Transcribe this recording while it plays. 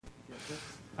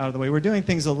out of the way. We're doing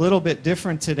things a little bit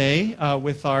different today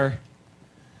with our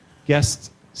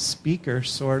guest speaker,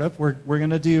 sort of. We're going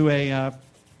to do a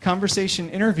conversation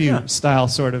interview style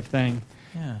sort of thing.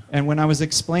 Yeah. And when I was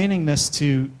explaining this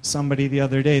to somebody the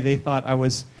other day, they thought I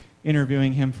was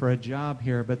interviewing him for a job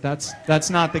here, but that's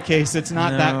not the case. It's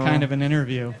not that kind of an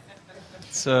interview.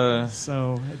 So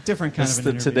a different kind of an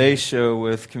interview. It's the Today Show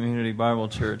with Community Bible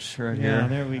Church right here. Yeah,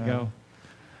 there we go.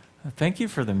 Thank you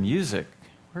for the music.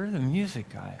 Where are the music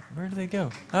guys? Where do they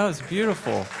go? Oh, it's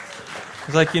beautiful.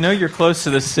 It's like, you're close to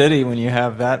the city when you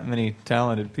have that many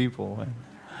talented people.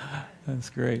 That's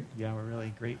great. Yeah, we're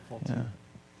really grateful to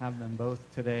have them both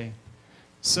today.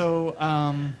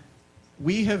 So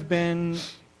we have been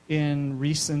in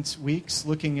recent weeks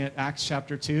looking at Acts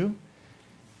chapter 2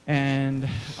 and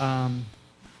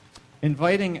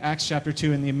inviting Acts chapter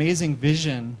 2 and the amazing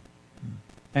vision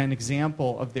and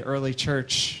example of the early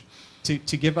church to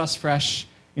give us fresh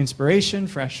inspiration,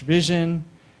 fresh vision,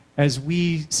 as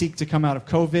we seek to come out of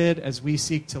COVID, as we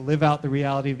seek to live out the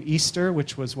reality of Easter,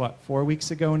 which was, 4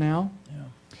 weeks ago now? Yeah.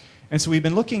 And so we've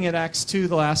been looking at Acts 2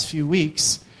 the last few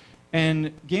weeks.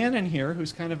 And Gannon here,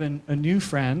 who's kind of a new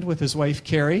friend with his wife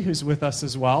Carrie, who's with us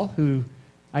as well, who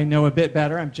I know a bit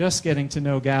better. I'm just getting to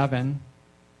know Gavin.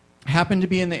 Happened to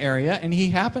be in the area, and he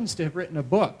happens to have written a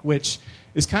book, which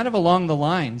is kind of along the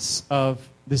lines of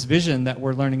this vision that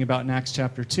we're learning about in Acts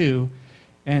chapter 2.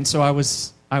 And so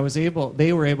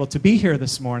they were able to be here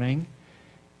this morning,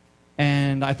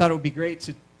 and I thought it would be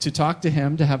great to talk to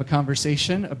him, to have a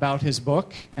conversation about his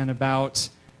book and about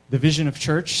the vision of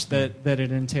church that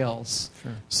it entails.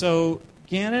 Sure. So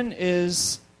Gannon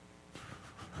is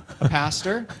a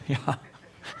pastor,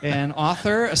 an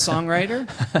author, a songwriter.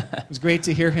 It was great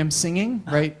to hear him singing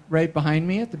right behind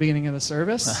me at the beginning of the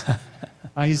service.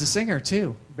 He's a singer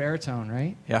too, baritone,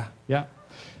 right? Yeah. Yeah.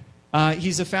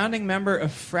 He's a founding member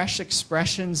of Fresh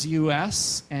Expressions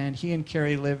US, and he and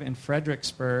Carrie live in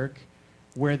Fredericksburg,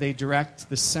 where they direct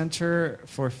the Center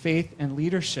for Faith and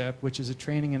Leadership, which is a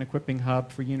training and equipping hub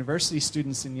for university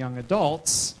students and young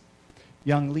adults,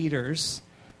 young leaders.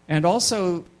 And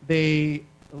also they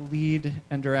lead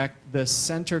and direct the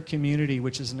Center Community,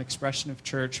 which is an expression of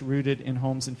church rooted in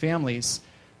homes and families.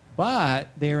 But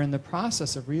they are in the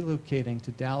process of relocating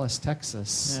to Dallas,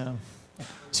 Texas. Yeah.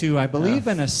 To, I believe,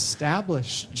 an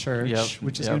established church,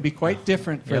 which is going to be quite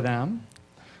different for them.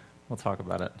 We'll talk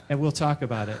about it. And we'll talk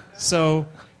about it. So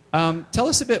tell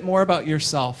us a bit more about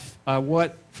yourself,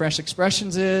 what Fresh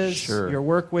Expressions is, Sure. your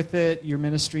work with it, your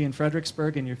ministry in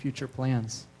Fredericksburg, and your future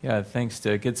plans. Yeah, thanks,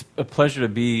 Dick. It's a pleasure to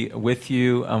be with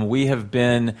you. We have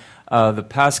been the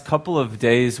past couple of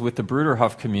days with the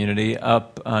Bruderhof community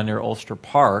up near Ulster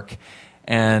Park,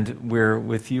 and we're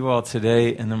with you all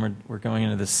today, and then we're going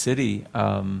into the city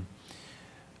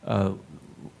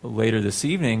later this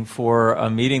evening for a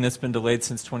meeting that's been delayed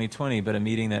since 2020, but a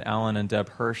meeting that Alan and Deb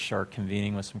Hirsch are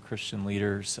convening with some Christian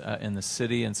leaders in the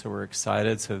city, and so we're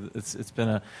excited. So it's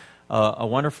been a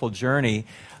wonderful journey.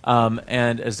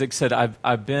 And as Dick said,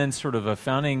 I've been sort of a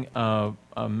founding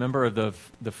a member of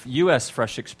the U.S.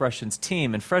 Fresh Expressions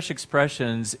team, and Fresh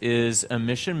Expressions is a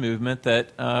mission movement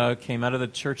that came out of the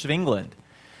Church of England.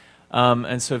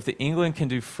 And so if the England can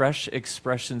do fresh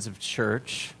expressions of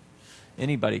church,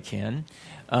 anybody can.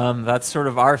 That's sort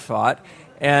of our thought.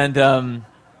 And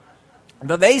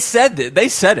but they said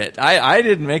it. I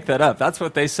didn't make that up. That's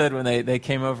what they said when they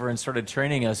came over and started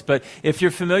training us. But if you're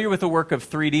familiar with the work of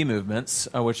 3D movements,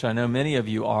 which I know many of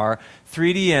you are,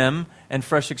 3DM and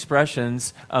Fresh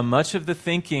Expressions, much of the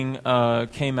thinking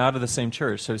came out of the same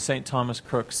church. So St. Thomas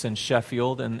Crooks in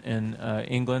Sheffield in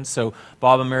England. So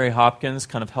Bob and Mary Hopkins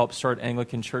kind of helped start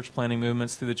Anglican church planting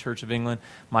movements through the Church of England.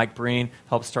 Mike Breen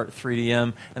helped start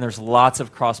 3DM. And there's lots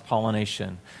of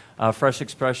cross-pollination. Fresh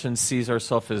Expressions sees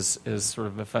ourselves as sort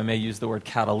of, if I may use the word,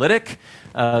 catalytic.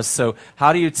 So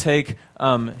how do you take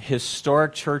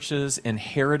historic churches,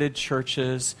 inherited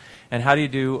churches, and how do you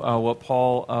do what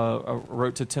Paul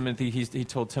wrote to Timothy? He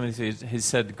told Timothy, he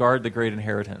said, guard the great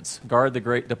inheritance, guard the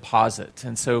great deposit.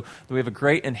 And so we have a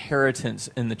great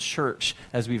inheritance in the church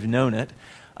as we've known it.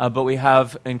 But we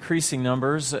have increasing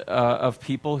numbers of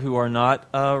people who are not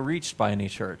reached by any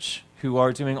church, who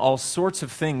are doing all sorts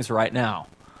of things right now.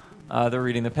 They're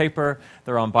reading the paper,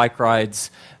 they're on bike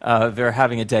rides, they're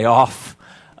having a day off.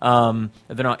 They're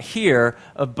not here,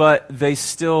 but they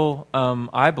still,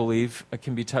 I believe,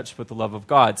 can be touched with the love of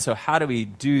God. So how do we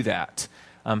do that?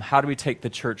 How do we take the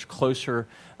church closer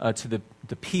to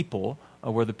the people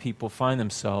where the people find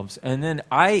themselves. And then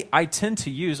I tend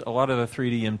to use a lot of the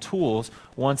 3DM tools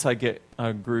once I get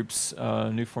groups,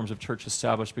 new forms of church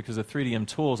established, because the 3DM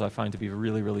tools I find to be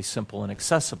really, really simple and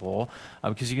accessible.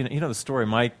 Because you know the story,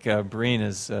 Mike Breen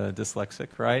is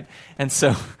dyslexic, right? And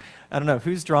so I don't know,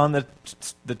 who's drawn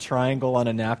the triangle on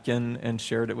a napkin and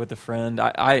shared it with a friend?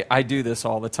 I do this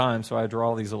all the time, so I draw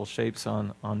all these little shapes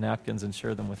on napkins and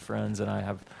share them with friends, and I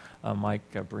have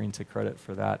Mike Breen to credit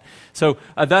for that. So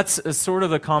that's sort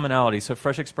of the commonality. So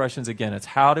Fresh Expressions, again, it's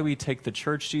how do we take the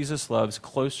church Jesus loves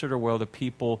closer to where the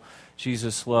people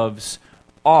Jesus loves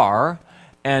are.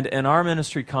 And in our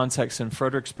ministry context in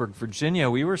Fredericksburg, Virginia,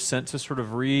 we were sent to sort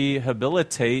of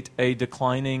rehabilitate a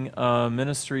declining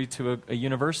ministry to a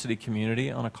university community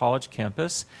on a college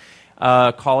campus.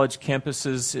 College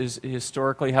campuses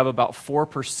historically have about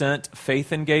 4%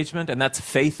 faith engagement, and that's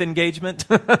faith engagement.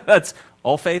 That's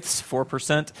all faiths,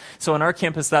 4%. So on our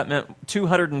campus, that meant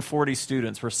 240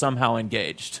 students were somehow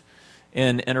engaged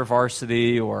in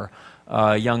InterVarsity or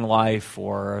Young Life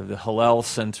or the Hillel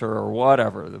Center or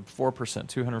whatever, the 4%,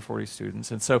 240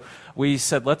 students. And so we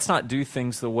said, let's not do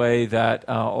things the way that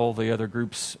all the other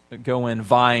groups go in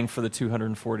vying for the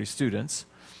 240 students.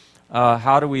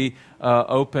 How do we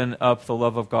open up the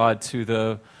love of God to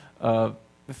the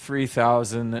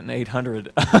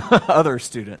 3,800 other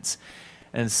students?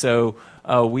 And so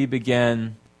we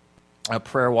began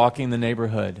prayer walking the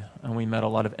neighborhood, and we met a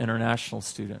lot of international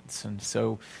students. And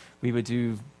so we would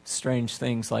do strange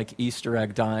things like Easter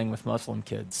egg dyeing with Muslim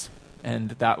kids, and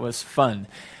that was fun.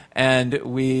 And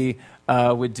we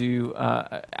would do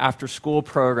after-school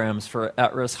programs for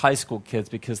at-risk high school kids,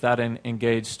 because that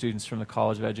engaged students from the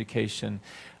College of Education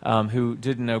who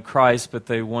didn't know Christ, but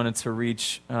they wanted to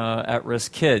reach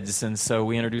at-risk kids. And so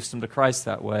we introduced them to Christ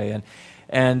that way.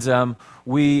 And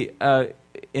we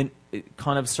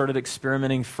kind of started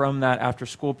experimenting from that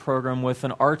after-school program with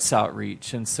an arts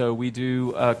outreach. And so we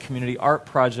do community art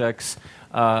projects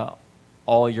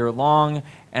all year long,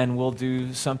 and we'll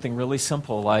do something really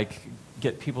simple like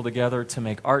get people together to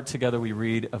make art together. We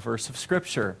read a verse of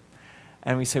Scripture,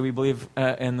 and we say we believe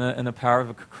in the power of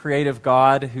a creative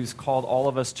God who's called all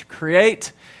of us to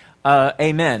create.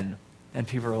 Amen. And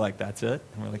people are like, that's it?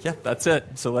 And we're like, yeah, that's it.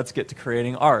 So let's get to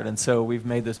creating art. And so we've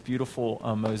made this beautiful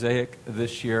mosaic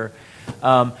this year.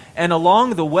 And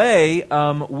along the way,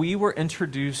 we were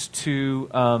introduced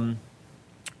to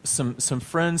some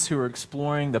friends who are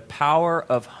exploring the power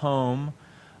of home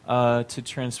to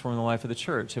transform the life of the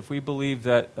church. If we believe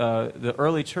that the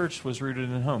early church was rooted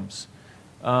in homes,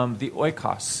 the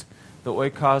oikos. The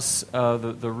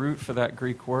oikos, the root for that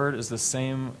Greek word, is the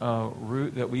same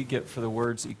root that we get for the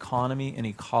words economy and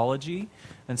ecology.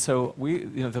 And so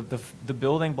the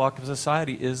building block of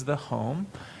society is the home.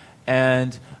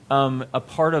 And a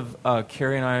part of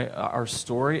Carrie and I, our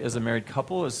story as a married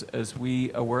couple, is we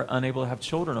were unable to have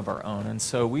children of our own. And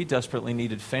so we desperately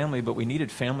needed family, but we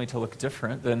needed family to look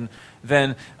different than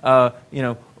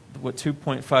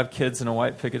 2.5 kids and a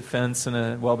white picket fence and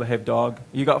a well-behaved dog.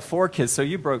 You got 4 kids, so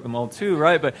you broke them all too,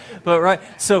 right? But right.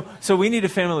 So we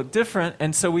needed family to look different,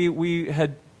 and so we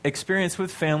had experience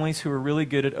with families who were really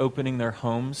good at opening their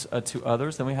homes to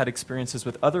others. Then we had experiences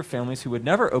with other families who would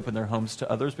never open their homes to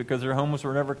others because their homes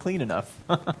were never clean enough.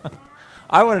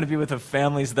 I wanted to be with the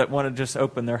families that wanted to just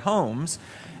open their homes,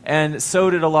 and so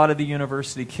did a lot of the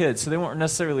university kids. So they weren't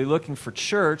necessarily looking for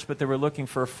church, but they were looking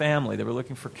for a family. They were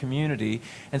looking for community.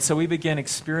 And so we began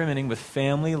experimenting with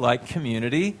family-like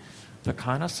community that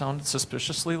kind of sounded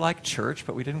suspiciously like church,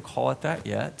 but we didn't call it that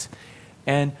yet.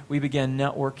 And we began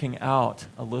networking out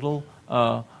little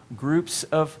groups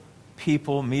of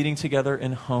people meeting together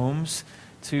in homes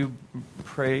to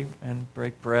pray and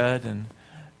break bread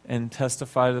and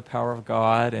testify to the power of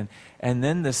God. And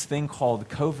then this thing called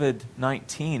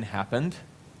COVID-19 happened,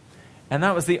 and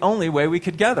that was the only way we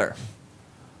could gather.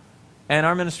 And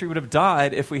our ministry would have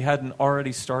died if we hadn't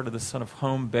already started this sort of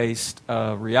home-based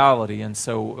reality. And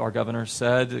so our governor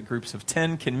said that groups of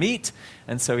 10 can meet.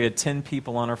 And so we had 10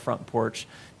 people on our front porch,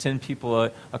 10 people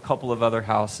at a couple of other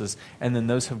houses. And then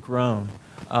those have grown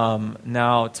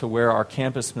now to where our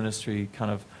campus ministry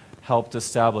kind of helped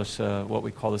establish what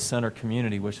we call the center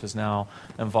community, which is now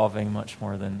involving much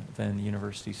more than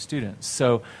university students.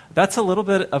 So that's a little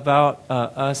bit about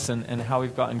us and how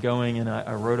we've gotten going, and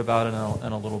I wrote about it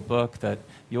in a little book that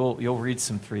you'll read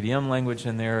some 3DM language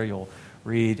in there. You'll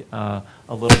read a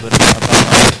little bit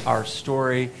about our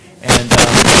story, and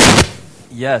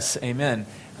yes, amen.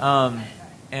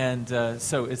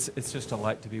 So it's just a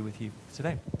light to be with you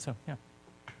today. So yeah.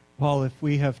 Paul, if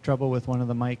we have trouble with one of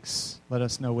the mics, let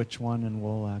us know which one, and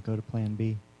we'll go to plan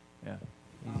B. Yeah,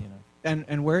 easy enough.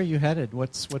 And where are you headed?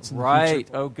 What's in the Right.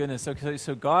 future? Oh, goodness. Okay,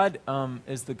 so God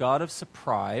is the God of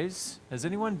surprise. Has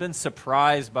anyone been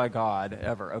surprised by God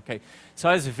ever? Okay, so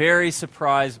I was very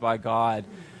surprised by God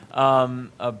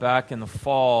back in the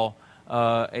fall.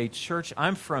 A church,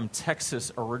 I'm from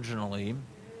Texas originally.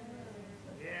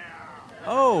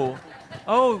 Oh,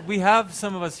 we have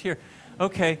some of us here.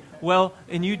 Okay, well,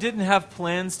 and you didn't have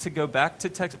plans to go back to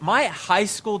Texas? My high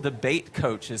school debate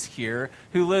coach is here,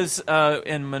 who lives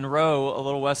in Monroe, a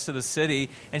little west of the city,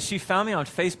 and she found me on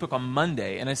Facebook on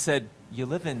Monday, and I said, you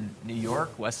live in New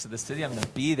York, west of the city? I'm going to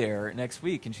be there next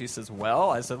week. And she says, well,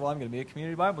 I said, well, I'm going to be at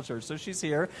Community Bible Church. So she's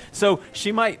here. So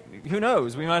she might, who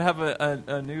knows, we might have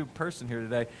a new person here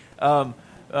today,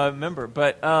 member.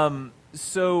 But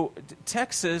so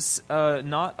Texas,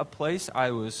 not a place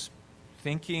I was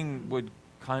thinking would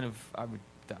that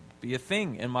would be a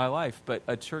thing in my life, but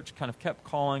a church kind of kept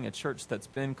calling, a church that's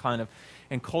been kind of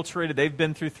enculturated. They've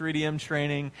been through 3DM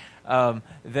training.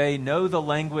 They know the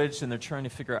language, and they're trying to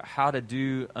figure out how to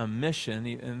do a mission.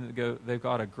 And they've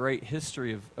got a great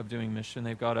history of doing mission.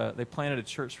 They planted a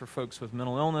church for folks with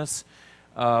mental illness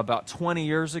about 20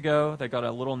 years ago. They got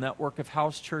a little network of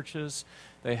house churches.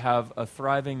 They have a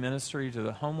thriving ministry to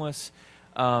the homeless.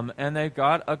 And they've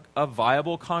got a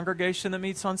viable congregation that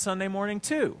meets on Sunday morning,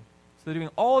 too. So they're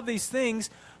doing all of these things,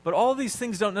 but all of these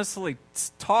things don't necessarily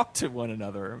talk to one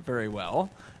another very well.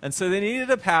 And so they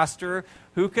needed a pastor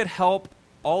who could help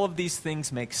all of these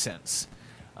things make sense.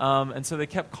 And so they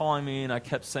kept calling me, and I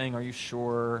kept saying, are you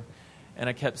sure? And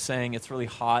I kept saying, it's really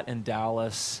hot in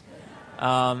Dallas.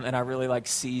 And I really like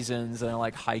seasons, and I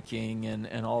like hiking,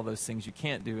 and all those things you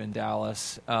can't do in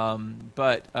Dallas.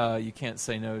 But you can't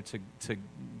say no to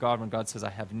God when God says,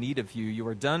 I have need of you. You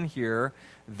are done here.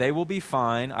 They will be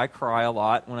fine. I cry a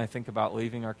lot when I think about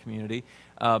leaving our community,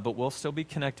 but we'll still be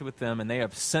connected with them. And they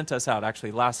have sent us out.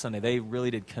 Actually, last Sunday, they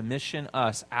really did commission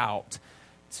us out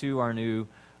to our new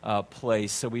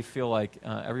place. So we feel like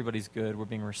everybody's good. We're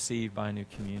being received by a new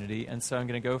community. And so I'm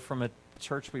going to go from a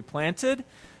church we planted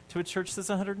to a church that's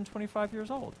 125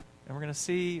 years old. And we're going to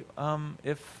see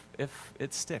if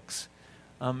it sticks.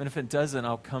 And if it doesn't,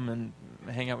 I'll come and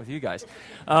hang out with you guys.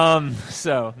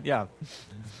 So, yeah.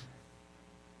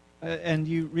 And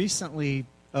you recently,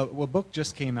 a book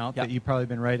just came out that you've probably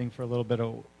been writing for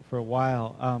for a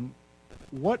while.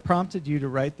 What prompted you to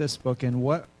write this book, and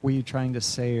what were you trying to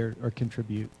say or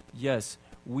contribute? Yes,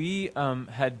 we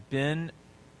had been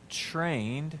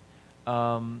trained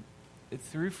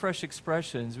through Fresh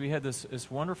Expressions. We had this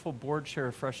wonderful board chair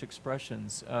of Fresh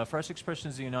Expressions. Fresh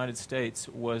Expressions of the United States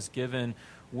was given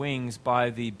wings by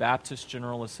the Baptist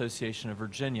General Association of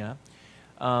Virginia.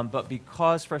 But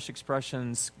because Fresh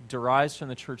Expressions derives from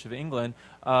the Church of England,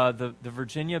 the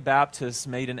Virginia Baptists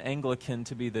made an Anglican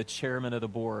to be the chairman of the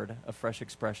board of Fresh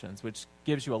Expressions, which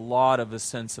gives you a lot of a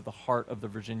sense of the heart of the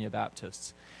Virginia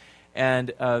Baptists. And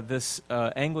this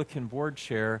Anglican board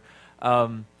chair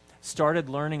started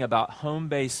learning about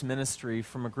home-based ministry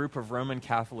from a group of Roman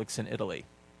Catholics in Italy.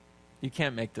 You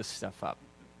can't make this stuff up.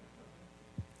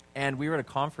 And we were at a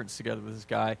conference together with this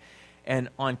guy, and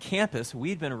on campus,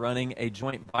 we'd been running a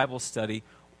joint Bible study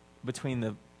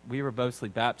between we were mostly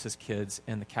Baptist kids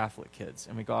and the Catholic kids,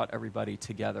 and we got everybody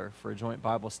together for a joint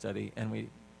Bible study, and we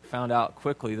found out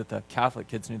quickly that the Catholic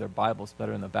kids knew their Bibles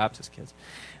better than the Baptist kids,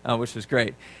 which was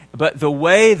great. But the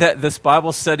way that this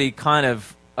Bible study kind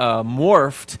of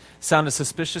morphed sounded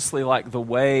suspiciously like the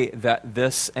way that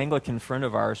this Anglican friend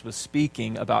of ours was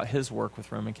speaking about his work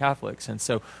with Roman Catholics. And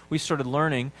so we started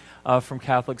learning from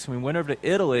Catholics, and we went over to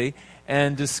Italy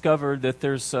and discovered that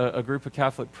there's a group of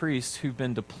Catholic priests who've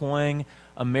been deploying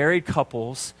married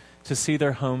couples to see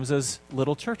their homes as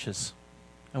little churches.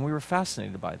 And we were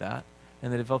fascinated by that.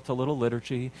 And they developed a little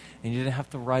liturgy, and you didn't have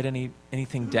to write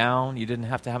anything down. You didn't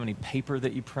have to have any paper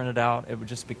that you printed out. It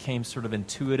just became sort of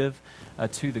intuitive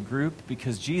to the group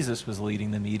because Jesus was leading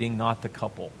the meeting, not the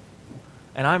couple.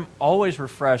 And I'm always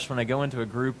refreshed when I go into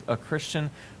a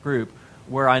Christian group,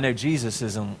 where I know Jesus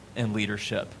is in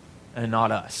leadership and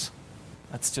not us.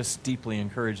 That's just deeply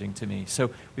encouraging to me. So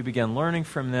we began learning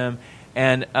from them,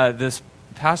 and this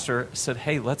pastor said,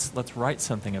 hey, let's write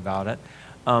something about it.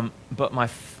 But my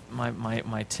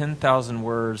 10,000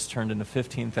 words turned into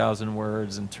 15,000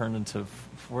 words and turned into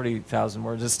 40,000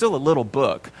 words. It's still a little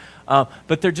book,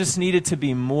 but there just needed to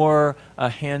be more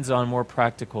hands-on, more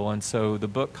practical. And so the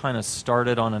book kind of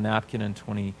started on a napkin in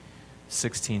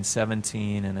 2016,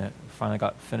 17, and it finally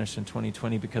got finished in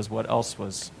 2020 because what else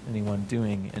was anyone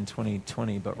doing in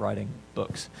 2020 but writing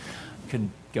books?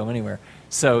 Couldn't go anywhere.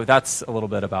 So that's a little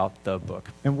bit about the book.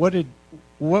 And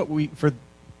for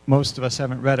most of us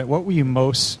haven't read it, what were you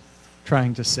most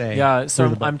trying to say? Yeah,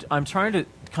 so I'm trying to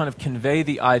kind of convey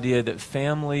the idea that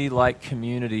family-like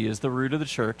community is the root of the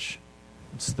church.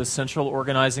 It's the central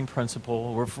organizing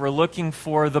principle. If we're looking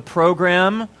for the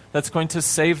program that's going to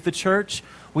save the church,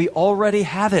 we already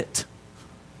have it.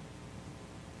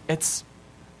 It's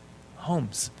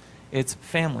homes. It's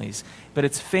families. But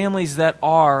it's families that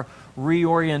are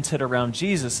reoriented around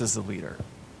Jesus as the leader,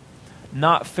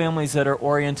 not families that are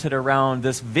oriented around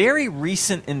this very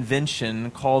recent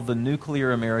invention called the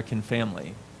nuclear American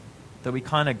family that we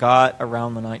kind of got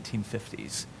around the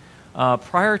 1950s.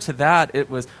 Prior to that, it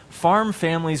was farm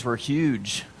families were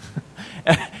huge.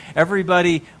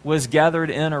 Everybody was gathered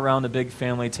in around a big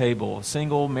family table.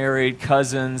 Single, married,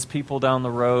 cousins, people down the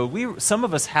road. Some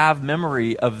of us have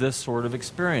memory of this sort of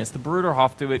experience. The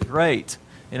Bruderhof do it great.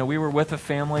 We were with a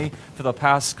family for the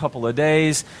past couple of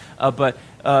days, but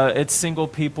it's single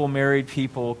people, married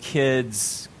people,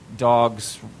 kids,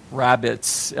 dogs,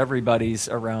 rabbits, everybody's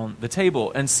around the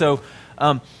table. And so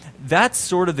that's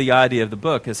sort of the idea of the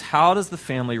book, is how does the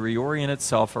family reorient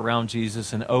itself around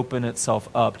Jesus and open itself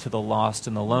up to the lost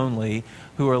and the lonely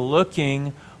who are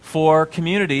looking for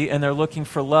community and they're looking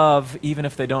for love even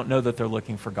if they don't know that they're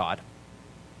looking for God.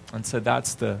 And so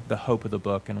that's the hope of the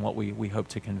book and what we hope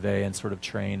to convey and sort of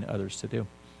train others to do.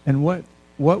 And what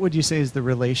would you say is the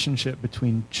relationship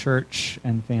between church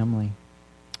and family?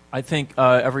 I think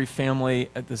every family,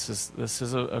 this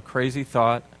is a crazy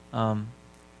thought,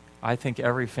 I think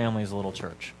every family is a little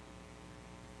church.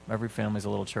 Every family is a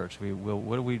little church.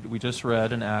 We just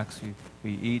read in Acts,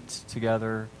 we eat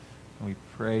together, and we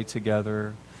pray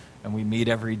together, and we meet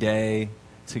every day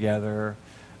together.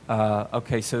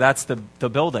 Okay, so that's the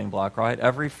building block, right?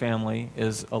 Every family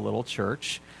is a little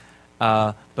church,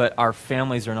 but our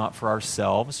families are not for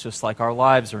ourselves, just like our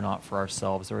lives are not for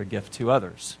ourselves. They're a gift to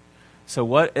others. So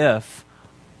what if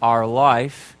our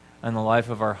life and the life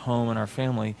of our home and our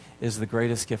family is the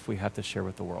greatest gift we have to share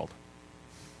with the world?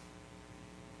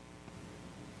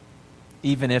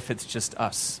 Even if it's just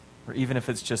us, or even if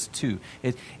it's just two.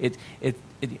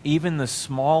 Even the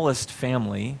smallest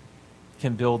family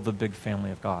can build the big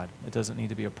family of God. It doesn't need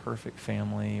to be a perfect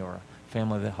family or a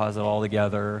family that has it all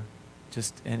together.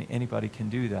 Just anybody can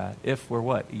do that if we're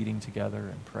what? Eating together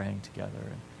and praying together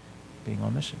and being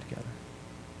on mission together.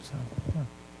 So, yeah.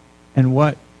 And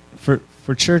what,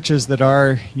 for churches that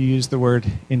are, you use the word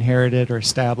inherited or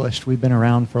established, we've been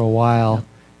around for a while,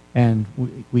 and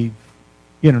we've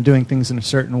doing things in a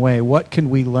certain way. What can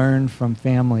we learn from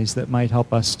families that might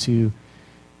help us to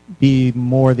be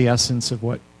more the essence of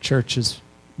what church is,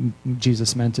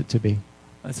 Jesus meant it to be?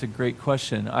 That's a great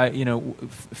question.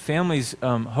 Families,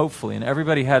 hopefully, and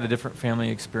everybody had a different family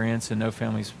experience, and no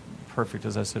family's perfect,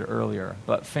 as I said earlier.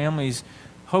 But families,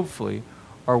 hopefully,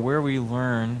 are where we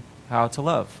learn how to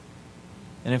love.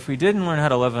 And if we didn't learn how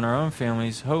to love in our own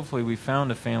families, hopefully we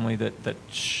found a family that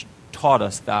taught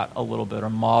us that a little bit or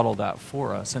modeled that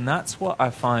for us. And that's what I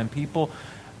find people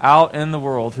out in the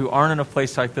world who aren't in a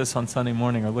place like this on Sunday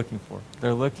morning are looking for.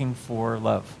 They're looking for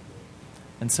love.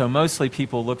 And so mostly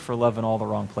people look for love in all the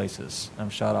wrong places.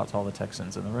 Shout out to all the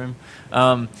Texans in the room.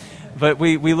 But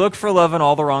we look for love in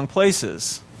all the wrong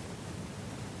places.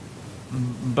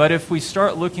 But if we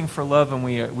start looking for love and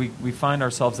we find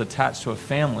ourselves attached to a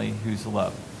family who's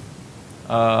love,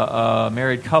 a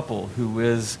married couple who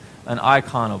is an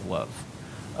icon of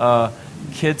love,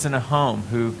 kids in a home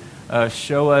who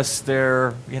show us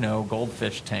their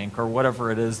goldfish tank or whatever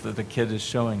it is that the kid is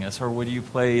showing us, or would you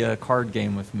play a card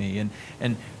game with me?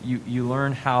 And you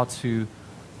learn how to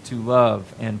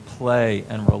love and play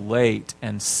and relate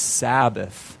and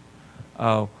Sabbath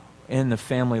in the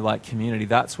family-like community.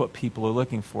 That's what people are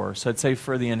looking for. So I'd say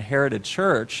for the inherited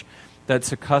church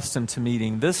that's accustomed to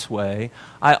meeting this way,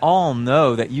 I all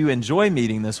know that you enjoy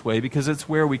meeting this way because it's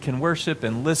where we can worship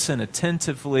and listen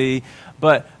attentively.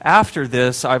 But after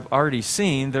this, I've already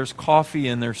seen there's coffee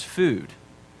and there's food.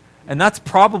 And that's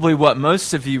probably what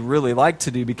most of you really like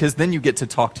to do, because then you get to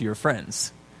talk to your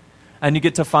friends and you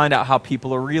get to find out how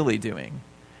people are really doing.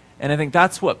 And I think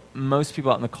that's what most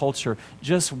people out in the culture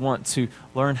just want to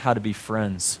learn, how to be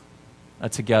friends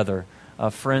together,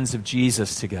 friends of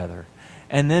Jesus together.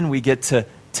 And then we get to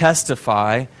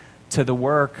testify to the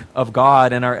work of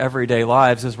God in our everyday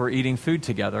lives as we're eating food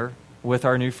together with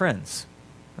our new friends.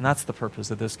 And that's the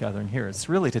purpose of this gathering here. It's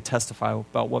really to testify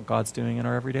about what God's doing in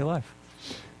our everyday life.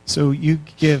 So you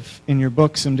give in your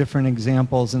book some different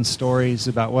examples and stories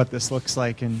about what this looks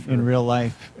like in real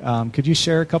life. Could you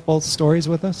share a couple stories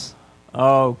with us?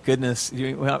 Oh, goodness.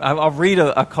 I'll read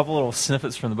a couple little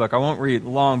snippets from the book. I won't read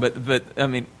long, but I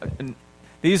mean,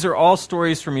 these are all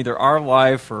stories from either our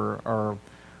life or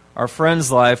our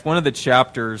friend's life. One of the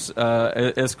chapters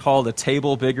is called A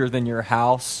Table Bigger Than Your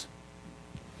House.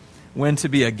 when to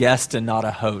be a guest and not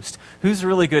a host. Who's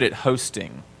really good at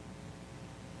hosting?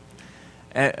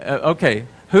 Okay,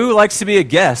 who likes to be a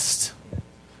guest?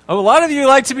 Oh, a lot of you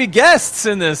like to be guests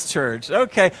in this church.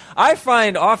 Okay, I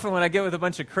find often when I get with a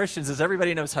bunch of Christians is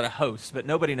everybody knows how to host, but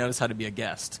nobody knows how to be a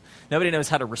guest. Nobody knows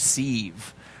how to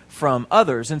receive from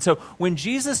others. And so when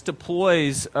Jesus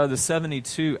deploys the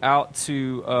 72 out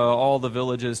to all the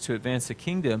villages to advance the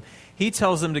kingdom, he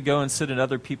tells them to go and sit at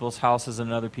other people's houses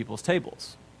and other people's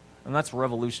tables. And that's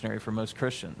revolutionary for most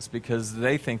Christians because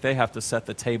they think they have to set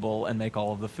the table and make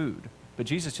all of the food. But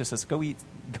Jesus just says, go eat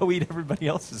everybody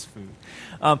else's food.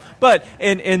 But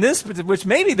in this, which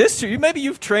maybe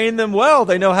you've trained them well.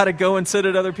 They know how to go and sit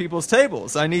at other people's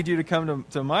tables. I need you to come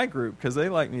to my group because they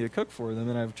like me to cook for them,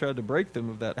 and I've tried to break them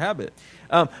of that habit.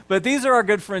 But these are our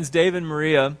good friends Dave and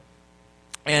Maria,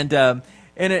 and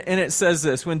it says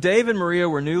this: when Dave and Maria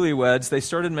were newlyweds, they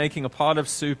started making a pot of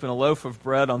soup and a loaf of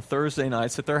bread on Thursday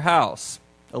nights at their house,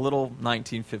 a little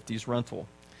 1950s rental.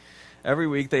 Every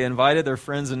week, they invited their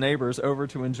friends and neighbors over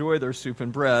to enjoy their soup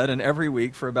and bread, and every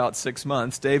week for about 6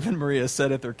 months, Dave and Maria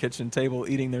sat at their kitchen table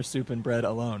eating their soup and bread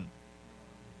alone.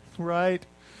 Right?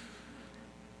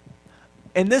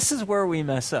 And this is where we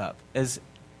mess up, is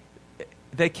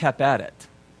they kept at it.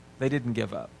 They didn't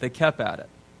give up. They kept at it.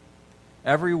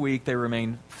 Every week, they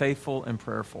remained faithful and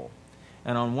prayerful.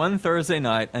 And on one Thursday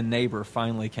night, a neighbor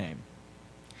finally came.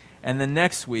 And the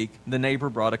next week, the neighbor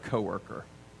brought a coworker.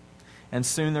 And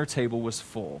soon their table was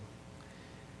full.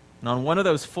 And on one of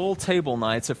those full table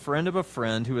nights, a friend of a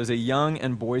friend who is a young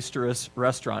and boisterous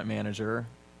restaurant manager,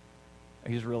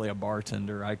 he's really a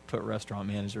bartender, I put restaurant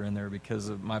manager in there because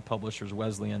of my publisher's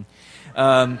Wesleyan,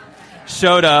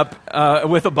 showed up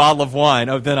with a bottle of wine.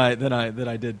 Oh, then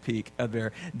I did peek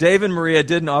there. Dave and Maria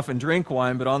didn't often drink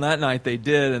wine, but on that night they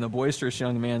did, and the boisterous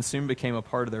young man soon became a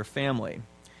part of their family.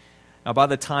 Now, by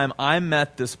the time I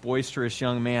met this boisterous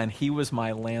young man, he was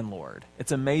my landlord.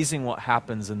 It's amazing what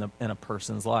happens in a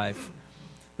person's life.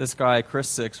 This guy, Chris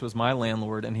Six, was my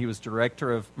landlord, and he was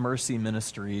director of Mercy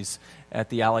Ministries at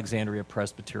the Alexandria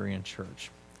Presbyterian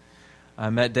Church. I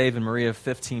met Dave and Maria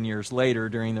 15 years later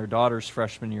during their daughter's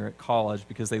freshman year at college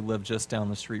because they lived just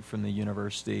down the street from the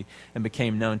university and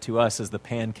became known to us as the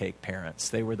pancake parents.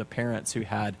 They were the parents who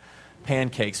had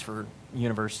pancakes for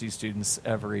university students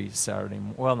every Saturday,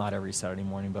 well, not every Saturday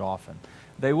morning, but often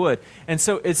they would. And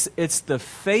so it's the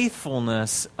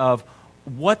faithfulness of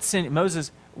what's in,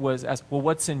 Moses was asked, well,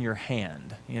 what's in your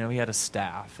hand? You know, he had a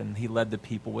staff, and he led the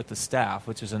people with the staff,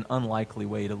 which is an unlikely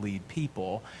way to lead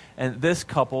people. And this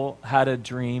couple had a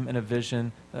dream and a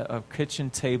vision, a kitchen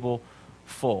table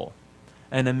full,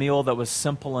 and a meal that was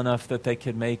simple enough that they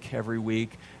could make every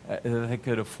week, that they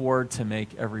could afford to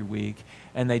make every week,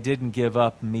 and they didn't give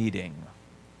up meeting.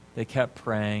 They kept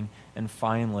praying, and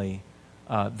finally,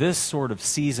 this sort of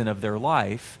season of their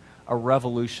life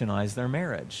revolutionized their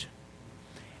marriage.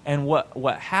 And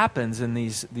what happens in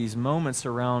these moments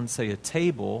around, say, a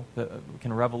table that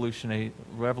can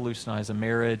revolutionize a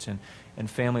marriage and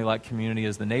family-like community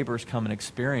as the neighbors come and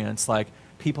experience, like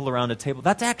people around a table,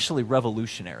 that's actually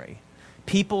revolutionary.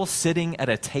 People sitting at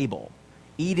a table,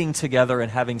 eating together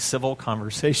and having civil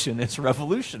conversation is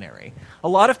revolutionary. A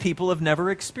lot of people have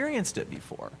never experienced it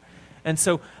before. And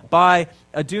so by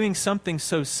doing something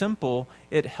so simple,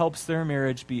 it helps their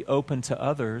marriage be open to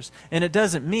others. And it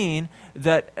doesn't mean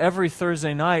that every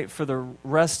Thursday night for the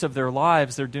rest of their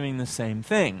lives they're doing the same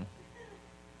thing,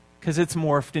 because it's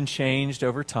morphed and changed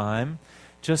over time.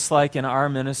 Just like in our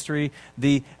ministry,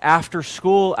 the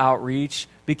after-school outreach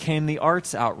became the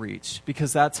arts outreach,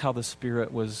 because that's how the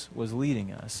Spirit was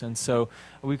leading us. And so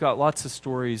we've got lots of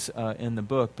stories in the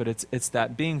book, but it's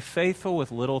that being faithful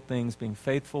with little things, being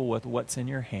faithful with what's in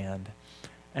your hand,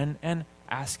 and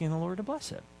asking the Lord to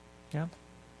bless it. Yeah.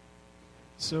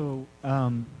 So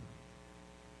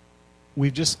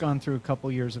we've just gone through a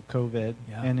couple years of COVID,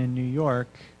 and in New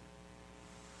York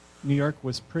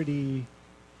was pretty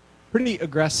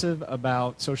aggressive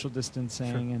about social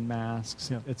distancing and masks,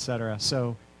 et cetera.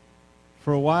 So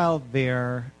for a while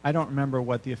there, I don't remember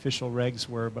what the official regs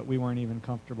were, but we weren't even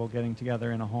comfortable getting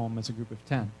together in a home as a group of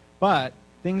 10. But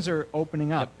things are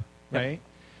opening up, right?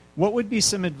 What would be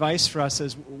some advice for us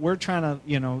as we're trying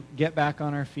to, get back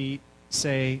on our feet,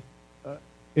 say,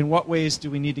 in what ways do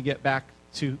we need to get back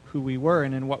to who we were,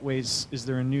 and in what ways is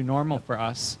there a new normal for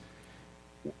us?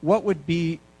 What would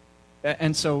be...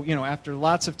 And so, after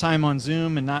lots of time on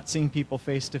Zoom and not seeing people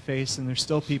face-to-face, and there's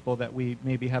still people that we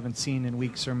maybe haven't seen in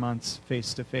weeks or months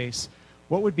face-to-face,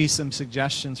 what would be some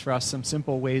suggestions for us, some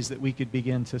simple ways that we could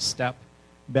begin to step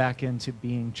back into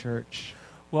being church?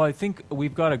 Well, I think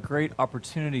we've got a great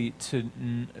opportunity to...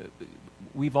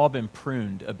 we've all been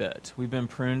pruned a bit. We've been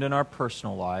pruned in our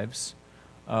personal lives.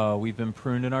 We've been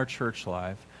pruned in our church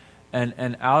life.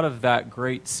 And out of that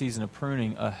great season of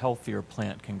pruning, a healthier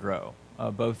plant can grow,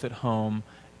 both at home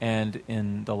and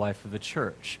in the life of the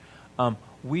church. I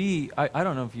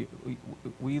don't know if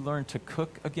we learned to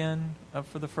cook again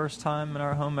for the first time in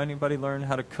our home. Anybody learn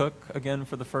how to cook again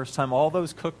for the first time? All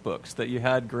those cookbooks that you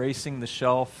had gracing the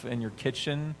shelf in your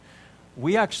kitchen,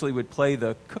 we actually would play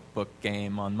the cookbook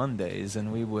game on Mondays,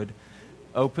 and we would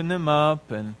open them up,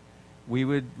 and we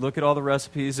would look at all the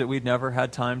recipes that we'd never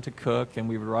had time to cook, and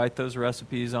we would write those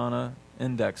recipes on an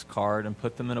index card and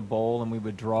put them in a bowl, and we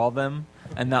would draw them,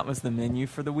 and that was the menu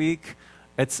for the week.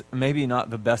 It's maybe not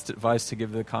the best advice to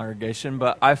give the congregation,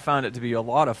 but I found it to be a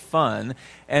lot of fun.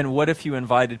 And what if you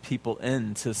invited people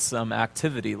into some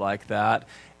activity like that?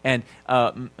 And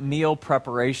meal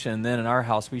preparation, then in our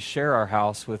house, we share our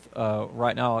house with,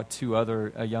 right now, 2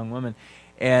 other young women.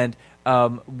 And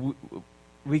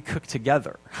we cook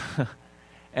together.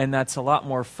 And that's a lot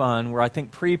more fun, where I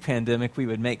think pre-pandemic we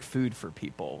would make food for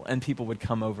people, and people would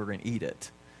come over and eat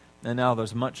it. And now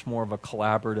there's much more of a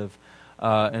collaborative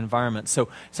environment. So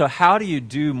how do you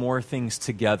do more things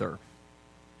together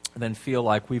than feel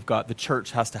like the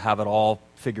church has to have it all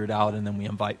figured out, and then we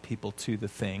invite people to the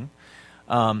thing?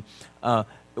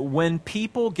 When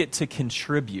people get to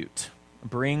contribute,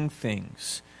 bring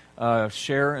things,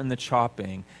 share in the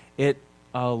chopping, it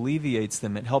alleviates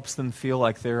them. It helps them feel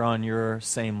like they're on your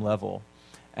same level.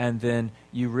 And then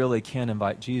you really can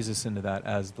invite Jesus into that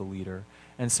as the leader.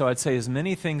 And so I'd say as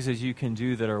many things as you can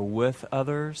do that are with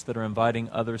others, that are inviting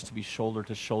others to be shoulder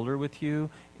to shoulder with you,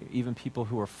 even people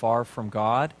who are far from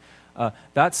God,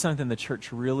 that's something the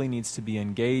church really needs to be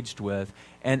engaged with.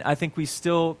 And I think we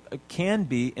still can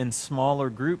be in smaller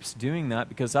groups doing that,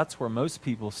 because that's where most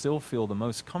people still feel the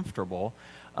most comfortable.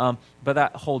 But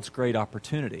that holds great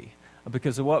opportunity.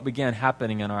 Because of what began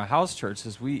happening in our house church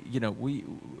is we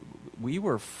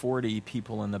were 40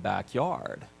 people in the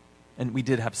backyard. And we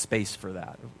did have space for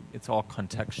that. It's all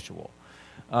contextual.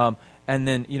 And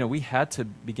then, we had to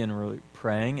begin really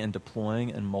praying and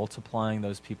deploying and multiplying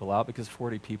those people out, because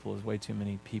 40 people is way too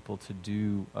many people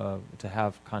to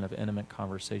have kind of intimate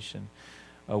conversation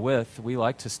with. We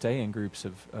like to stay in groups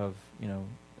of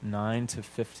 9 to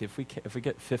 50. If we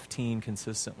get 15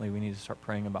 consistently, we need to start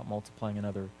praying about multiplying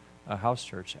another house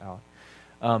church out.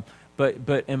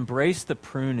 But embrace the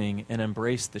pruning, and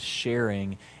embrace the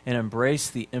sharing, and embrace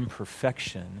the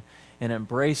imperfection, and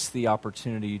embrace the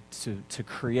opportunity to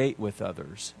create with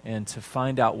others and to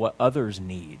find out what others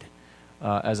need,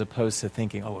 as opposed to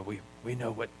thinking, we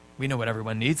know what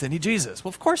everyone needs. They need Jesus. Well,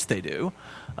 of course they do.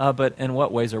 But in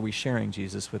what ways are we sharing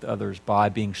Jesus with others by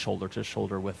being shoulder to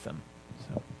shoulder with them?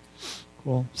 So.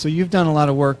 Cool. So you've done a lot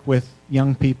of work with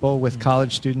young people, with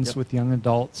college students, Yep. with young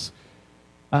adults.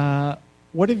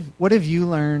 What have you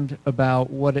learned about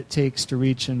what it takes to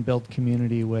reach and build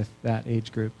community with that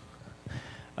age group?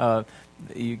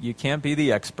 You can't be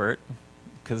the expert,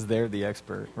 because they're the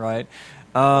expert, right?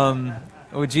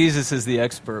 Well, Jesus is the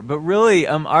expert. But really,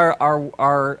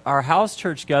 our house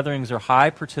church gatherings are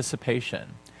high participation.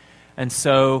 And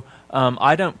so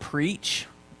I don't preach.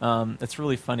 It's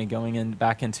really funny going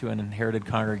back into an inherited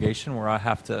congregation where I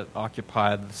have to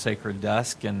occupy the sacred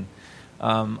desk, and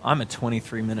I'm a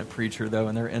 23-minute preacher, though,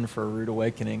 and they're in for a rude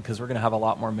awakening, because we're going to have a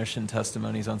lot more mission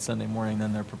testimonies on Sunday morning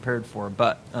than they're prepared for.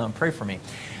 But pray for me.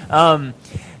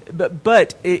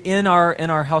 But in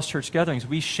our house church gatherings,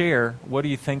 we share, what are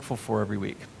you thankful for every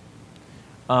week?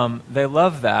 They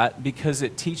love that because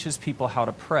it teaches people how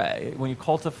to pray. When you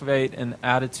cultivate an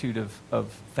attitude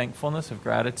of thankfulness, of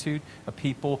gratitude,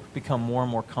 people become more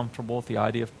and more comfortable with the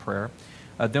idea of prayer.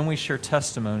 Then we share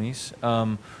testimonies.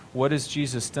 What has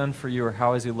Jesus done for you, or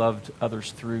how has he loved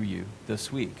others through you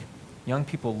this week? Young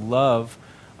people love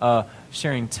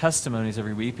sharing testimonies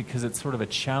every week, because it's sort of a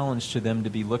challenge to them to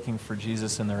be looking for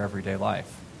Jesus in their everyday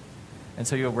life. And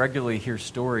so you'll regularly hear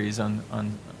stories at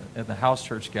the house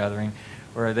church gathering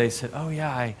where they said, oh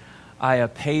yeah, I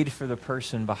paid for the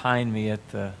person behind me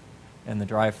in the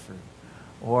drive-thru.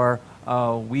 Or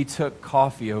we took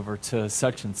coffee over to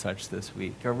such and such this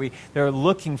week. Or they're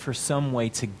looking for some way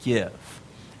to give.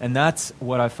 And that's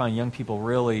what I find young people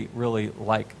really, really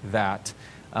like that.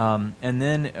 And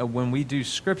then when we do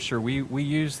Scripture, we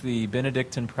use the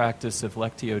Benedictine practice of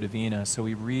Lectio Divina. So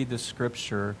we read the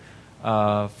Scripture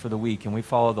for the week, and we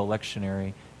follow the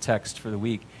lectionary text for the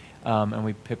week. And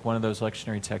we pick one of those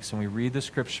lectionary texts, and we read the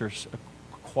Scriptures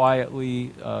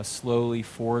quietly, slowly,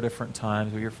 4 different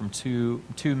times. We hear from two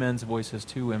men's voices,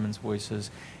 2 women's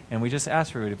voices, and we just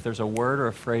ask everybody, if there's a word or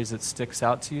a phrase that sticks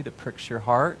out to you, that pricks your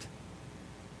heart,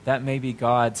 that may be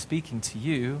God speaking to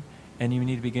you, And you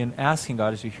need to begin asking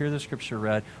God, as you hear the scripture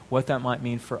read, what that might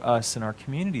mean for us in our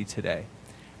community today.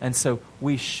 And so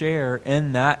we share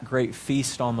in that great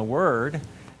feast on the Word.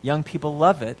 Young people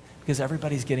love it because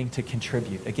everybody's getting to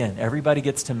contribute. Again, everybody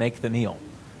gets to make the meal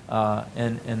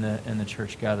in the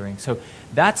church gathering. So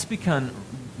that's been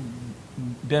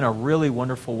a really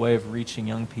wonderful way of reaching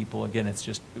young people. Again, it's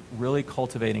just really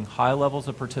cultivating high levels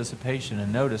of participation.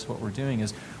 And notice what we're doing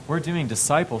is we're doing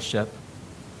discipleship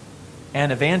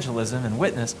and evangelism and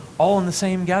witness all in the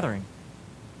same gathering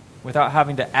without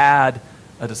having to add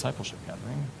a discipleship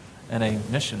gathering and a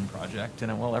mission project.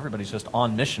 And, well, everybody's just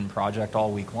on mission project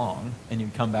all week long, and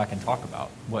you come back and talk about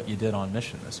what you did on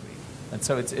mission this week. And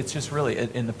so it's just really,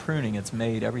 in the pruning, it's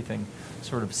made everything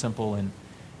sort of simple and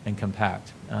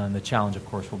compact. And the challenge, of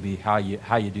course, will be how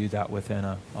you do that within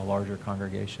a larger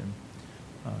congregation.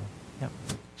 Yeah.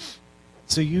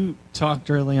 So you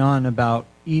talked early on about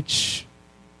each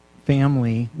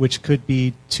family, which could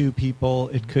be 2 people,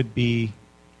 it could be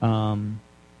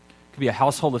could be a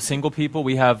household of single people.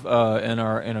 We have in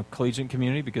a collegiate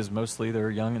community, because mostly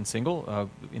they're young and single,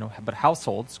 but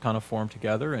households kind of form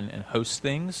together and host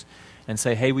things and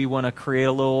say, hey, we want to create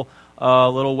a little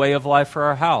way of life for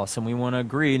our house, and we want to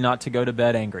agree not to go to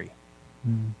bed angry.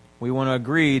 We want to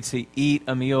agree to eat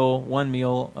one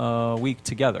meal a week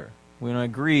together. We want to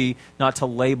agree not to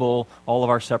label all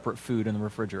of our separate food in the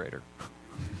refrigerator.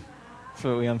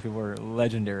 So young people are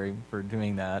legendary for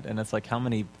doing that, and it's like, how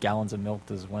many gallons of milk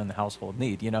does one household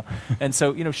need? And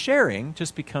so sharing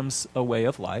just becomes a way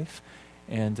of life,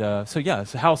 and it's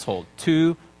a household.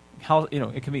 2,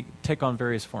 it can take on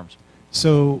various forms.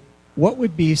 So, what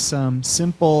would be some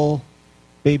simple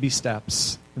baby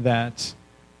steps that,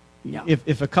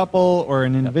 if a couple or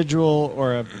an individual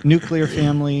or a nuclear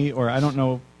family, or I don't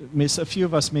know, a few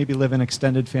of us maybe live in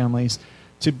extended families,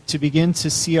 to begin to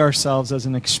see ourselves as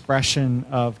an expression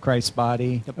of Christ's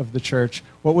body, of the church,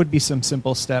 what would be some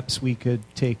simple steps we could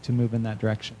take to move in that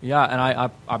direction? Yeah, and I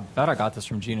bet I got this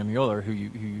from Gina Mueller, who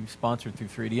you sponsored through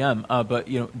 3DM,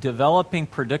 but developing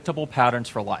predictable patterns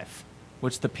for life,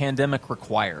 which the pandemic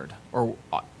required, or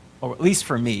at least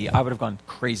for me, I would have gone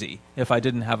crazy if I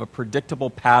didn't have a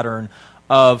predictable pattern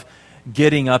of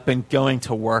getting up and going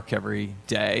to work every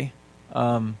day.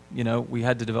 We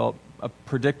had to develop a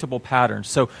predictable pattern.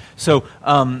 So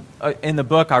in the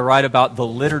book, I write about the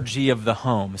liturgy of the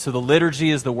home. So the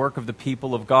liturgy is the work of the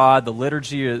people of God. The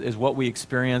liturgy is what we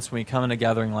experience when we come in a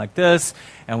gathering like this,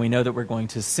 and we know that we're going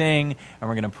to sing, and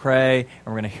we're going to pray, and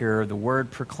we're going to hear the word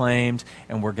proclaimed,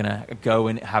 and we're going to go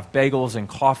and have bagels and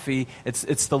coffee.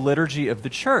 It's the liturgy of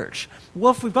the church.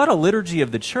 Well, if we've got a liturgy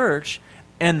of the church,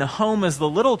 and the home is the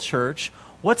little church,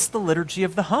 what's the liturgy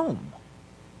of the home?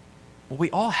 Well, we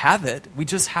all have it. We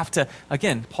just have to,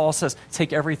 again, Paul says,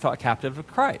 take every thought captive to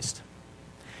Christ.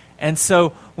 And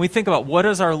so when we think about what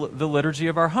is the liturgy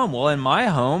of our home? Well, in my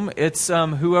home, it's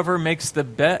whoever makes the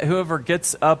bed, whoever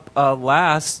gets up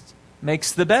last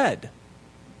makes the bed.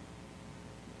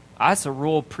 That's a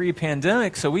rule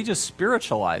pre-pandemic, so we just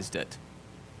spiritualized it.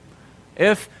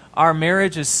 If our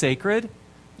marriage is sacred,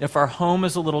 if our home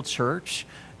is a little church,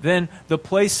 then the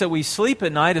place that we sleep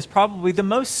at night is probably the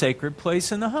most sacred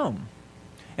place in the home.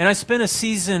 And I spent a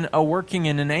season working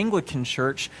in an Anglican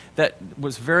church that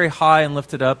was very high and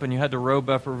lifted up, and you had to robe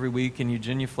up every week, and you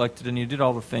genuflected, and you did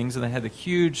all the things, and they had the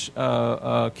huge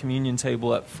communion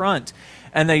table up front.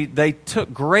 And they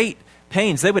took great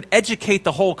pains. They would educate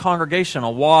the whole congregation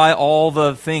on why all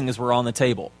the things were on the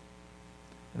table.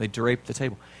 And they draped the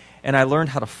table. And I learned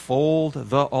how to fold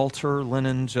the altar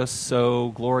linen just so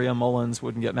Gloria Mullins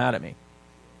wouldn't get mad at me.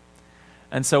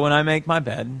 And so when I make my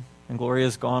bed, and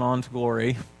Gloria's gone on to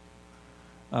glory,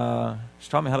 she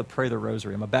taught me how to pray the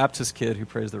rosary. I'm a Baptist kid who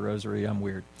prays the rosary. I'm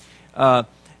weird. But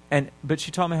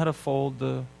she taught me how to fold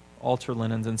the altar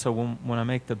linens. And so when I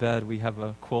make the bed, we have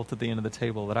a quilt at the end of the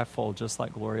table that I fold just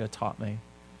like Gloria taught me.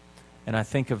 And I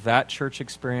think of that church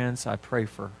experience. I pray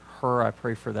for her. I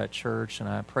pray for that church. And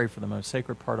I pray for the most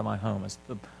sacred part of my home. It's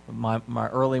my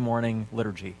early morning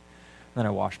liturgy. And then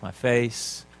I wash my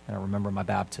face, and I remember my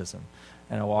baptism.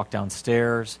 And I walk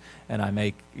downstairs, and I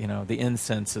make, the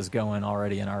incense is going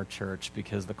already in our church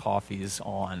because the coffee's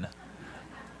on.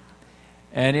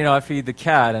 And, I feed the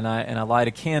cat, and I light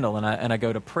a candle, and I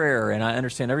go to prayer, and I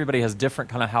understand everybody has different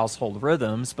kind of household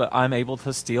rhythms, but I'm able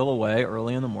to steal away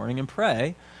early in the morning and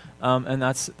pray. And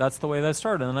that's the way that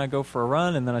started. And then I go for a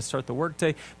run, and then I start the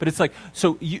workday. But it's like,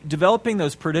 developing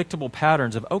those predictable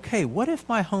patterns of, okay, what if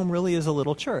my home really is a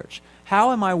little church?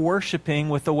 How am I worshiping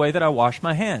with the way that I wash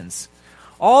my hands?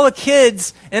 all the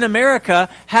kids in America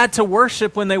had to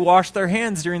worship when they washed their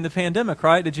hands during the pandemic,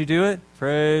 right? Did you do it?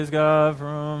 Praise God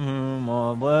from whom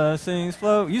all blessings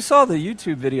flow. You saw the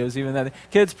YouTube videos, even that.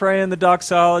 Kids praying the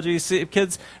doxology,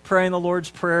 kids praying the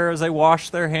Lord's Prayer as they wash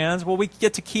their hands. Well, we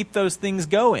get to keep those things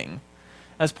going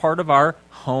as part of our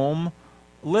home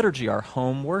liturgy, our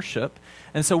home worship.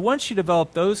 And so once you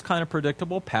develop those kind of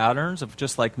predictable patterns of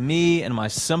just like me and my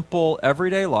simple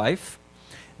everyday life,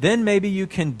 then maybe you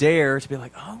can dare to be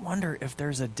like, oh, I wonder if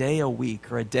there's a day a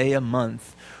week or a day a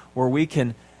month where we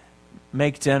can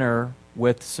make dinner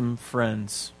with some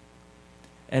friends.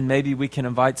 And maybe we can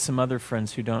invite some other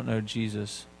friends who don't know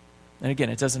Jesus. And again,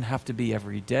 it doesn't have to be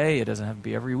every day. It doesn't have to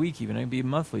be every week even. It can be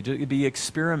monthly. It can be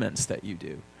experiments that you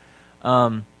do.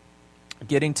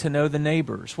 Getting to know the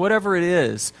neighbors, whatever it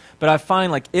is. But I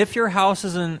find like if your house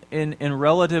is in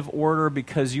relative order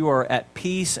because you are at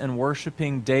peace and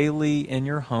worshiping daily in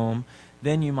your home,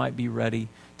 then you might be ready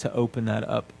to open that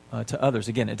up to others.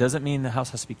 Again, it doesn't mean the house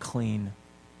has to be clean.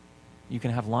 You can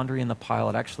have laundry in the pile.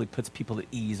 It actually puts people at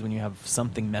ease when you have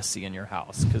something messy in your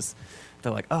house because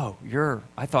they're like, oh,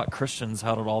 I thought Christians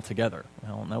had it all together.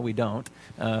 Well, no, we don't.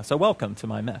 So welcome to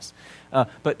my mess.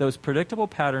 But those predictable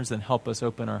patterns then help us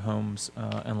open our homes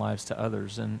and lives to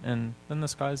others, and then the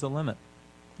sky's the limit.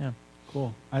 Yeah.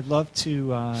 Cool. I'd love to,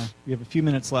 we have a few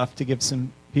minutes left to give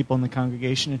some people in the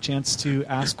congregation a chance to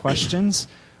ask questions.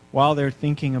 While they're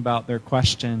thinking about their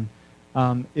question,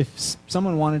 if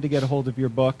someone wanted to get a hold of your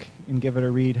book and give it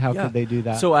a read, how could they do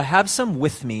that? So I have some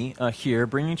with me here.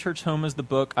 Bringing Church Home is the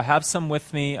book. I have some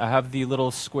with me. I have the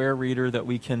little square reader that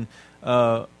we can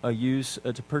use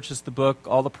to purchase the book.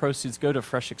 All the proceeds go to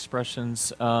Fresh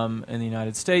Expressions in the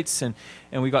United States, and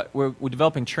we're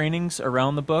developing trainings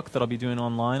around the book that I'll be doing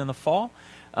online in the fall.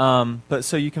 But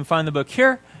so you can find the book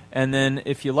here, and then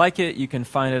if you like it, you can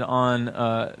find it on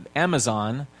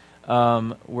Amazon.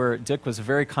 Where Dick was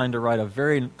very kind to write a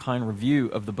very kind review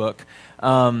of the book.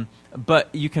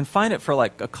 But you can find it for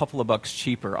like a couple of bucks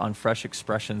cheaper on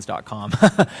freshexpressions.com.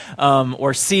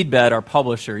 Or Seedbed, our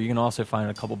publisher, you can also find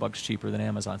it a couple bucks cheaper than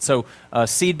Amazon. So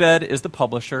Seedbed is the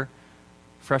publisher.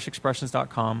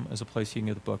 Freshexpressions.com is a place you can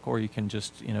get the book. Or you can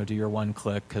just do your one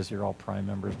click because you're all Prime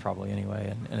members probably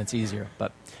anyway, and it's easier.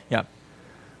 But yeah.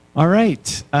 All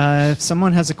right. If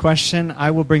someone has a question,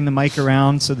 I will bring the mic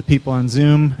around so the people on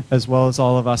Zoom, as well as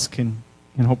all of us, can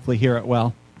hopefully hear it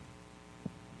well.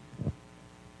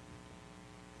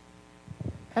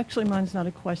 Actually, mine's not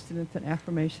a question, it's an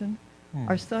affirmation.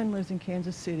 Our son lives in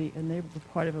Kansas City, and they were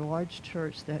part of a large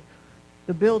church that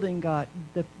the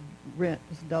rent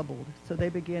was doubled. So they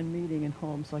began meeting in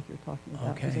homes like you're talking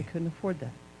about because they couldn't afford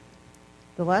that.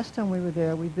 The last time we were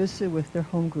there, we visited with their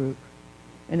home group.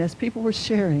 And as people were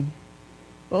sharing,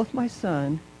 both my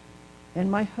son and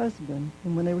my husband,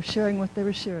 and when they were sharing what they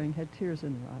were sharing, had tears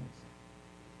in their eyes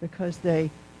because they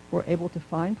were able to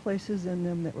find places in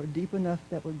them that were deep enough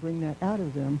that would bring that out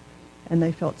of them, and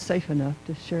they felt safe enough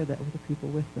to share that with the people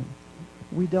with them.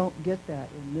 We don't get that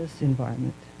in this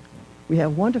environment. We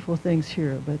have wonderful things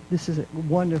here, but this is a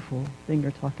wonderful thing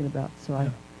you're talking about, so I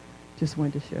just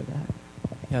wanted to share that.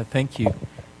 Yeah, thank you.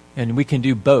 And we can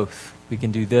do both. We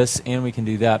can do this and we can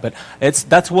do that. But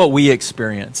that's what we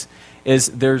experience. Is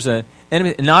there's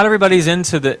not everybody's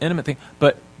into the intimate thing,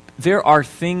 but there are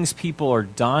things people are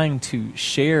dying to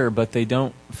share, but they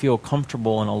don't feel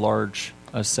comfortable in a large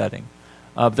setting.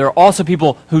 There are also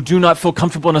people who do not feel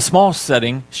comfortable in a small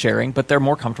setting sharing, but they're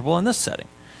more comfortable in this setting.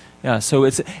 Yeah, so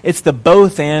it's the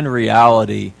both and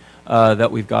reality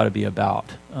that we've got to be about.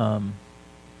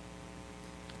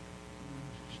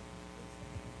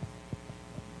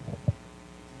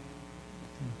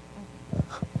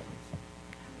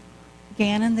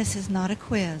 Gannon, this is not a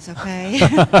quiz, okay?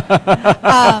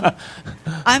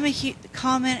 I'm a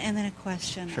comment and then a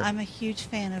question. Sure. I'm a huge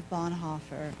fan of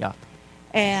Bonhoeffer. Yeah.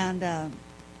 And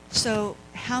so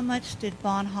how much did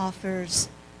Bonhoeffer's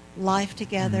life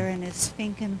together and his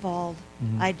Finkenwald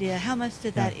idea, how much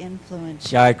did that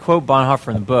influence you? Yeah, I quote Bonhoeffer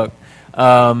in the book.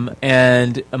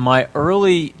 And my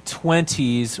early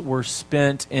 20s were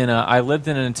spent I lived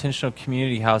in an intentional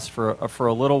community house for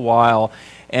a little while,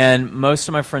 and most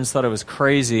of my friends thought I was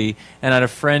crazy, and I had a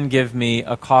friend give me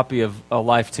a copy of A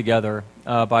Life Together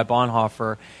by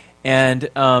Bonhoeffer. And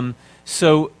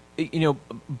so,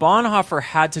 Bonhoeffer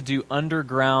had to do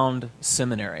underground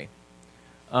seminary.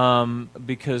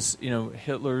 Because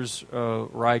Hitler's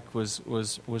Reich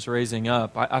was raising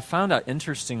up. I found out,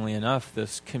 interestingly enough,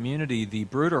 this community, the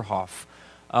Bruderhof,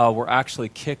 were actually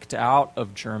kicked out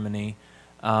of Germany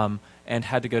and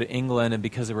had to go to England. And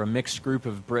because they were a mixed group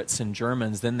of Brits and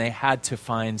Germans, then they had to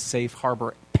find safe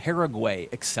harbor. Paraguay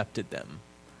accepted them.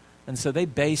 And so they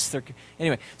based their...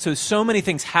 Anyway, so many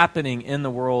things happening in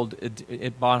the world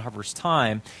at Bonhoeffer's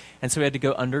time, and so he had to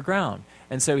go underground.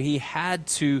 And so he had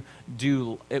to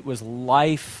do... It was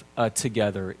life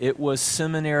together. It was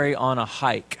seminary on a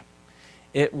hike.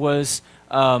 It was...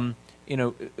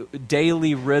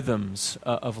 daily rhythms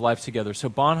of life together. So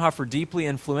Bonhoeffer, deeply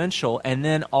influential, and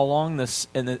then along this,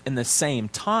 in the same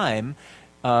time,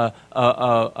 a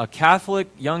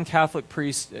young Catholic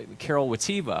priest, Karol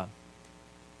Wojtyła,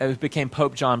 became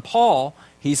Pope John Paul.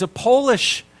 He's a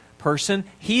Polish person.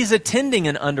 He's attending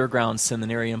an underground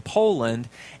seminary in Poland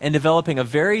and developing a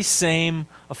very same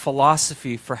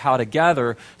philosophy for how to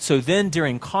gather. So then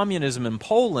during communism in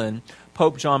Poland,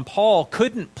 Pope John Paul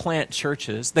couldn't plant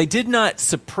churches. They did not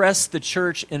suppress the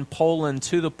church in Poland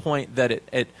to the point that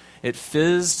it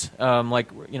fizzed.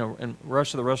 In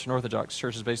Russia, the Russian Orthodox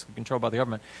Church is basically controlled by the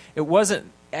government. It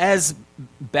wasn't as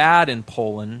bad in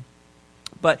Poland,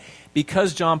 but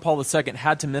because John Paul II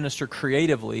had to minister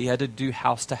creatively, he had to do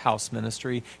house-to-house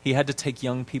ministry, he had to take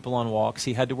young people on walks,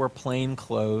 he had to wear plain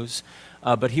clothes,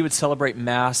 but he would celebrate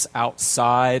Mass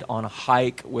outside on a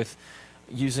hike with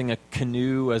using a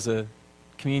canoe as a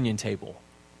communion table,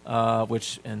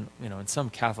 which in some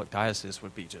Catholic dioceses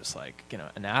would be just like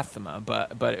anathema,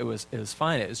 but it was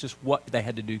fine. It was just what they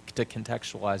had to do to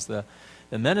contextualize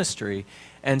the ministry.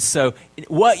 And so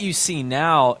what you see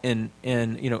now in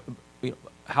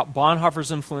how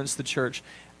Bonhoeffer's influenced the church,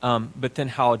 but then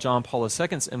how John Paul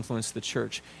II's influenced the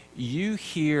church. You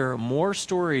hear more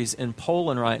stories in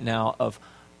Poland right now of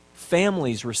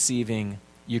families receiving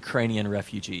Ukrainian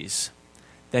refugees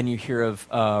than you hear of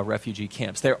refugee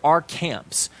camps. There are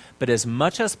camps, but as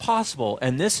much as possible,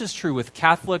 and this is true with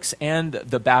Catholics and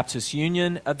the Baptist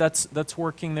Union that's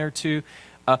working there too,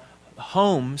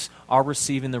 homes are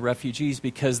receiving the refugees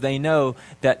because they know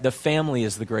that the family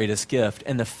is the greatest gift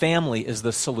and the family is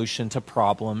the solution to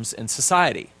problems in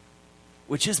society,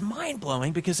 which is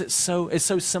mind-blowing because it's so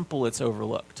simple it's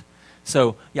overlooked.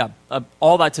 So yeah,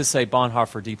 all that to say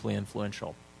Bonhoeffer deeply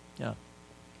influential. Yeah.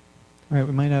 All right,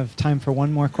 we might have time for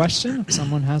one more question if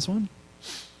someone has one.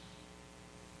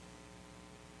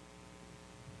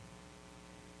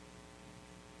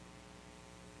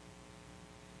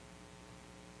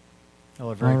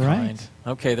 Oh, very All right. kind.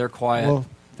 Okay, they're quiet. Well,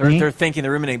 they're thinking,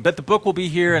 they're ruminating. But the book will be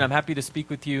here, and I'm happy to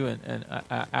speak with you and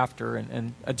after.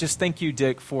 And just thank you,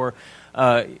 Dick, for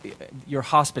your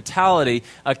hospitality.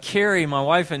 Carrie, my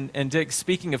wife, and Dick,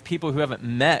 speaking of people who haven't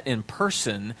met in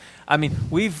person, I mean,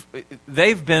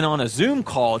 they've been on a Zoom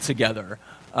call together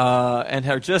and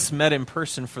have just met in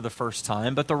person for the first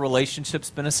time, but the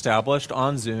relationship's been established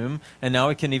on Zoom, and now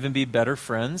we can even be better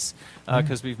friends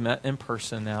because we've met in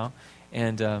person now.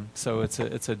 And so it's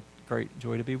a great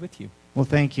joy to be with you. Well,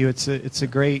 thank you. It's a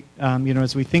great,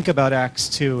 as we think about Acts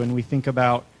 2, and we think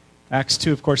about Acts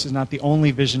 2, of course, is not the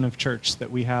only vision of church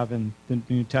that we have in the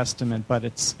New Testament, but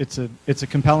it's a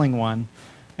compelling one.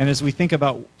 And as we think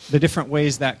about the different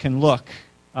ways that can look,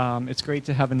 it's great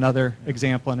to have another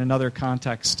example and another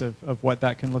context of what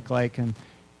that can look like, and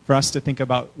for us to think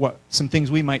about what some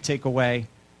things we might take away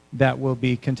that will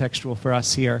be contextual for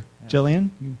us here. Yeah. Jillian?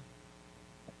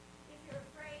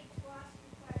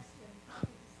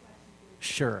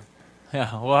 Sure.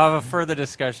 Yeah, we'll have a further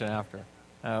discussion after.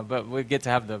 But we get to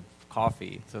have the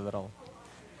coffee, so that'll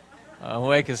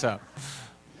wake us up.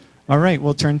 All right,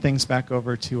 we'll turn things back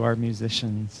over to our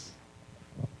musicians.